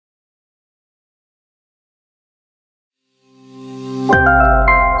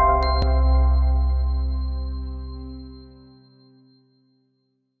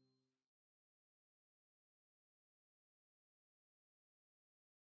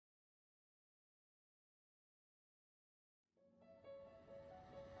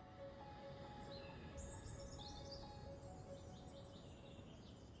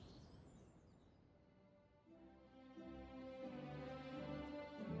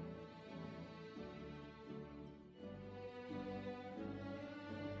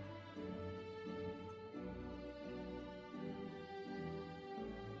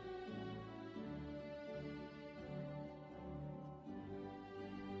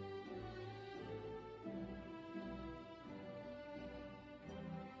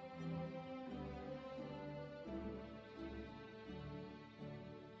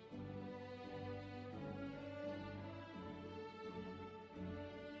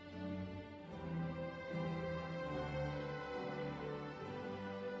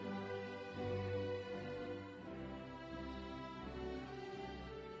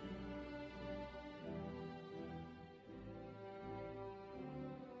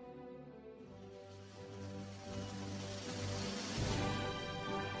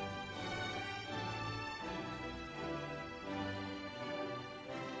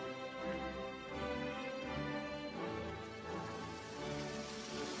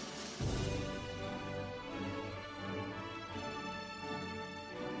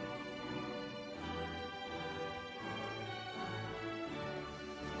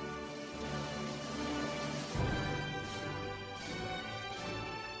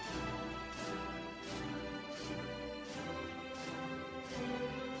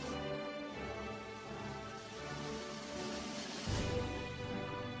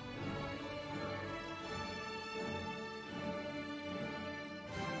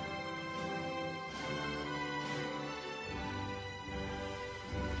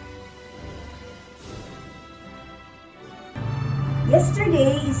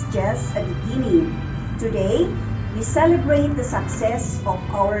Yesterday is just a beginning. Today, we celebrate the success of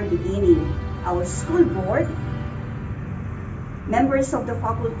our beginning. Our school board, members of the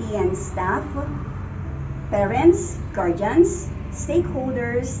faculty and staff, parents, guardians,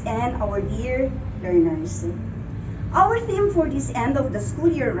 stakeholders, and our dear learners. Our theme for this end of the school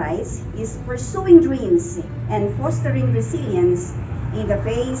year rise is pursuing dreams and fostering resilience in the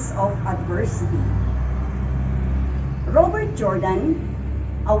face of adversity. Robert Jordan,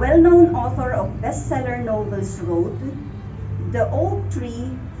 a well-known author of bestseller novels, wrote, "The oak tree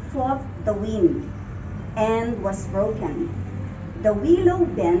fought the wind and was broken. The willow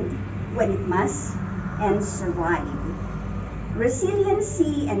bent when it must and survived."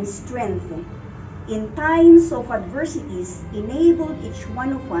 Resiliency and strength in times of adversities enabled each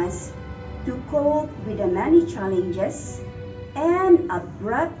one of us to cope with the many challenges and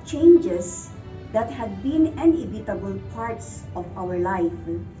abrupt changes that had been inevitable parts of our life,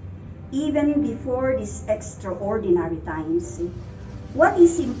 even before these extraordinary times. What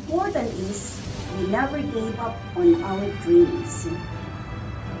is important is we never gave up on our dreams.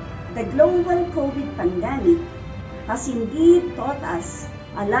 The global COVID pandemic has indeed taught us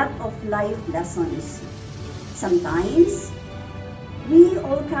a lot of life lessons. Sometimes, we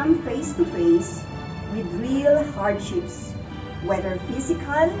all come face to face with real hardships, whether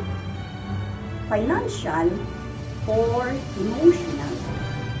physical, financial, or emotional.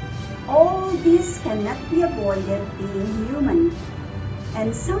 All this cannot be avoided being human,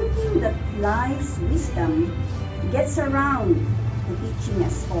 and something that life's wisdom gets around to teaching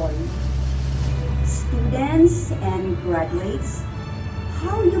us all. Students and graduates,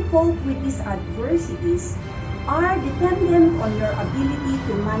 how you cope with these adversities are dependent on your ability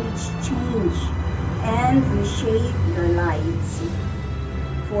to manage change and reshape your lives.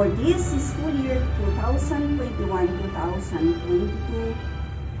 For this school year 2021-2022,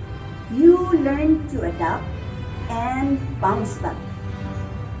 you learn to adapt and bounce back.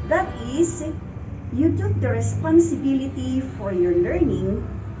 That is, you took the responsibility for your learning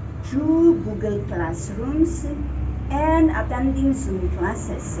through Google Classrooms and attending Zoom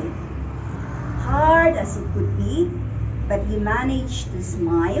classes. Hard as it could be, but you managed to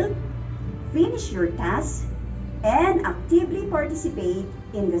smile, finish your tasks, and actively participate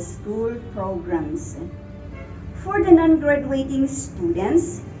in the school programs. For the non-graduating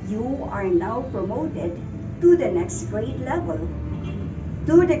students, you are now promoted to the next grade level.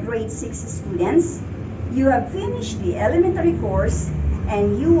 To the grade 6 students, you have finished the elementary course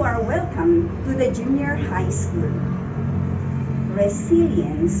and you are welcome to the junior high school.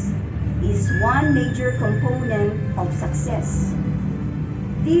 Resilience is one major component of success.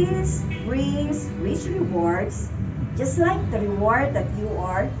 This brings rich rewards, just like the reward that you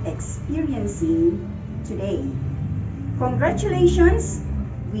are experiencing today. Congratulations!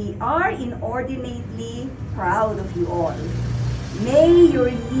 We are inordinately proud of you all. May your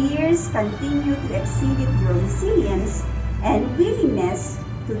years continue to exhibit your resilience and willingness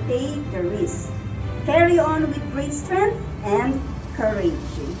to take the risk. Carry on with great strength and courage.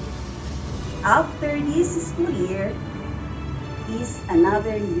 After this school year is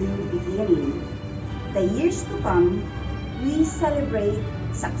another new beginning. The years to come, we celebrate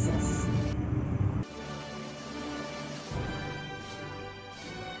success.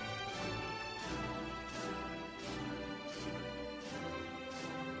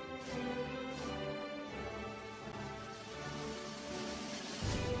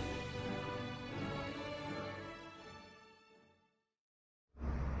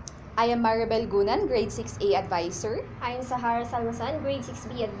 I am Maribel Gunan, Grade 6A Advisor. I am Sahara Salmasan, Grade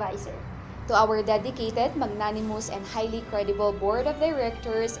 6B Advisor. To our dedicated, magnanimous, and highly credible Board of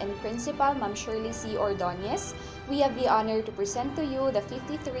Directors and Principal, Ma'am Shirley C. Ordonez, we have the honor to present to you the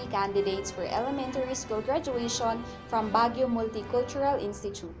 53 candidates for elementary school graduation from Baguio Multicultural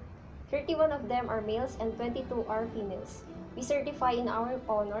Institute. 31 of them are males and 22 are females. We certify in our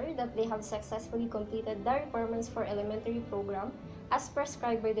honor that they have successfully completed the requirements for elementary program as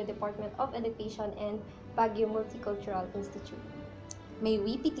prescribed by the Department of Education and Baguio Multicultural Institute. May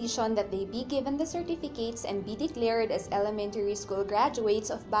we petition that they be given the certificates and be declared as elementary school graduates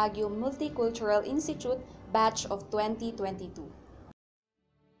of Baguio Multicultural Institute Batch of 2022.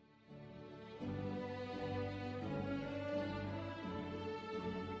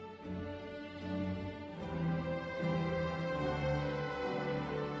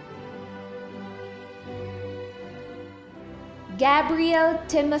 Gabriel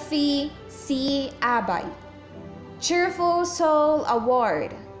Timothy C. Abay, Cheerful Soul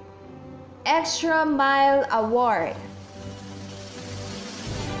Award, Extra Mile Award.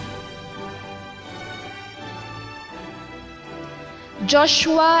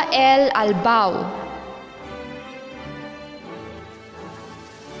 Joshua L. Albao,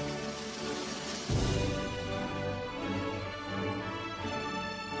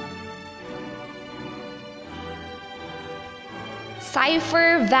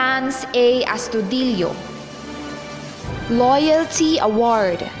 Cypher Vance A. Astudillo, Loyalty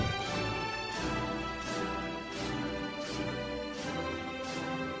Award.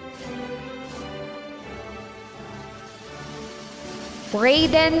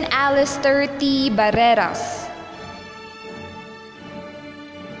 Brayden Alistair T. Barreras,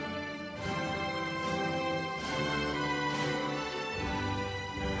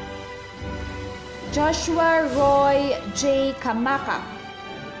 Joshua Roy J. Kamaka,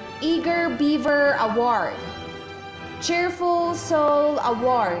 Eager Beaver Award, Cheerful Soul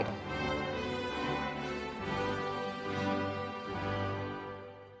Award.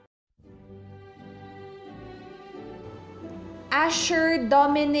 Asher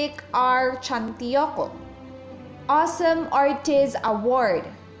Dominic R. Chantioco, Awesome Artist Award,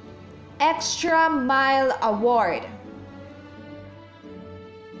 Extra Mile Award.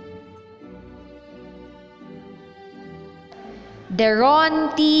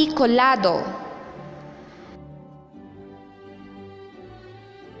 Deron T. Colado,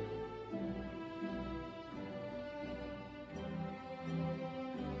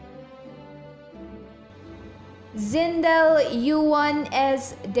 Zindel Yuan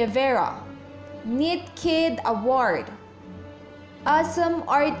S. De Vera, Knit Kid Award, Awesome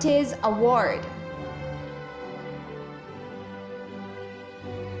Artist Award.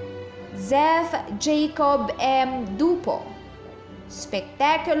 Zeph Jacob M. Dupo,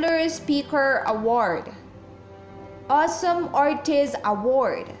 Spectacular Speaker Award, Awesome Artist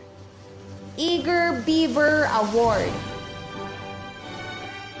Award, Eager Beaver Award.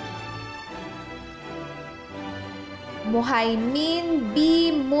 Muhaimin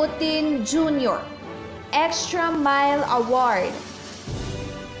B. Mutin Jr., Extra Mile Award,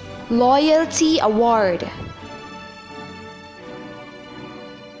 Loyalty Award.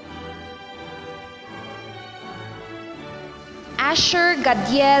 Asher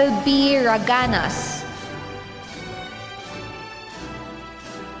Gadiel B. Raganas,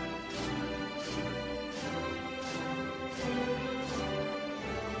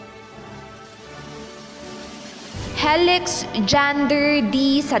 Helix Jander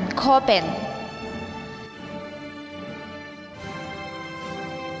D. Sadkopen,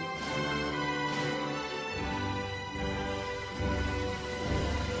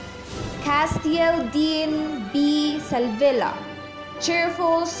 Castiel Dean B. Salvilla,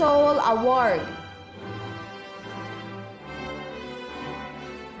 Cheerful Soul Award,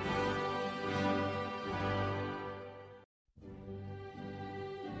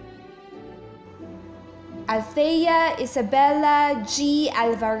 Althea Isabella G.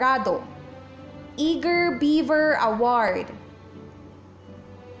 Alvarado, Eager Beaver Award.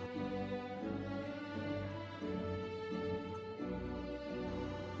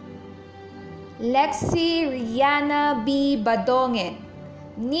 Lexi Rihanna B. Badongen,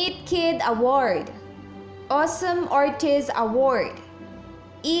 Neat Kid Award, Awesome Artist Award,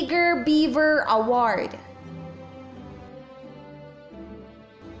 Eager Beaver Award.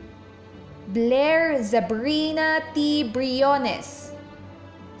 Blair Zabrina T. Briones,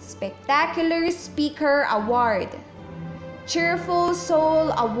 Spectacular Speaker Award, Cheerful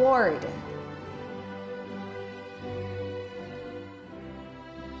Soul Award.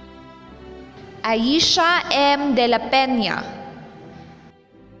 Aisha M. De La Peña,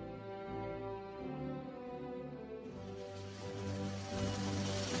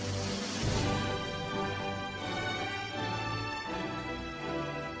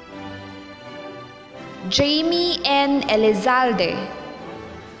 Jamie N. Elizalde,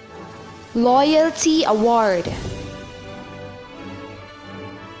 Loyalty Award.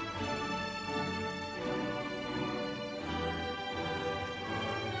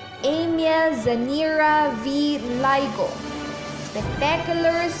 Amiel Zanira V. Ligo,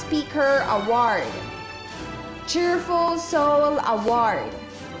 Spectacular Speaker Award, Cheerful Soul Award.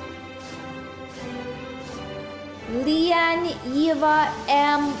 Lian Eva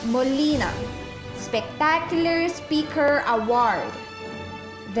M. Molina, Spectacular Speaker Award,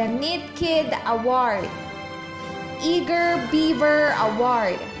 The Knit Kid Award, Eager Beaver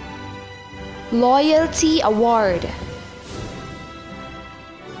Award, Loyalty Award.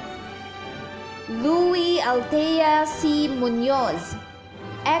 Louis Althea C. Munoz,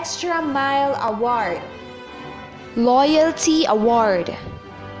 Extra Mile Award, Loyalty Award.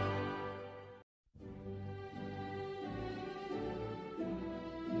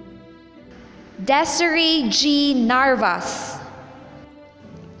 Desiree G. Narvas,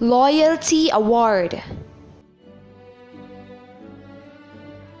 Loyalty Award.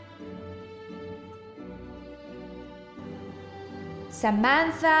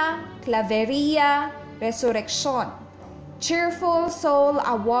 Samantha Claveria Resurrección, Cheerful Soul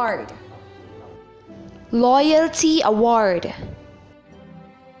Award, Loyalty Award.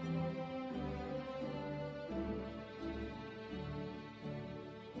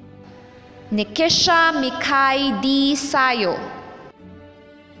 Nikisha Mikay D. Sayo,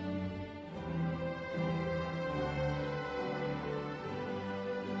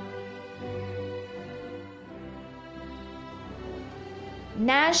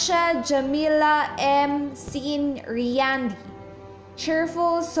 Nasha Jamila M. Sin Riandi,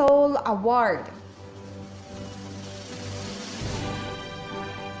 Cheerful Soul Award.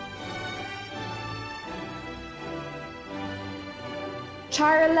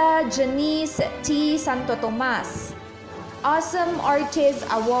 Charla Janice T. Santo Tomas, Awesome Artist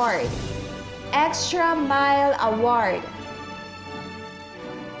Award, Extra Mile Award.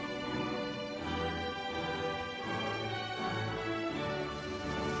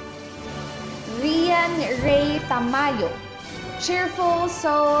 Rian Ray Tamayo, Cheerful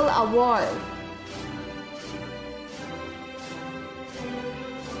Soul Award.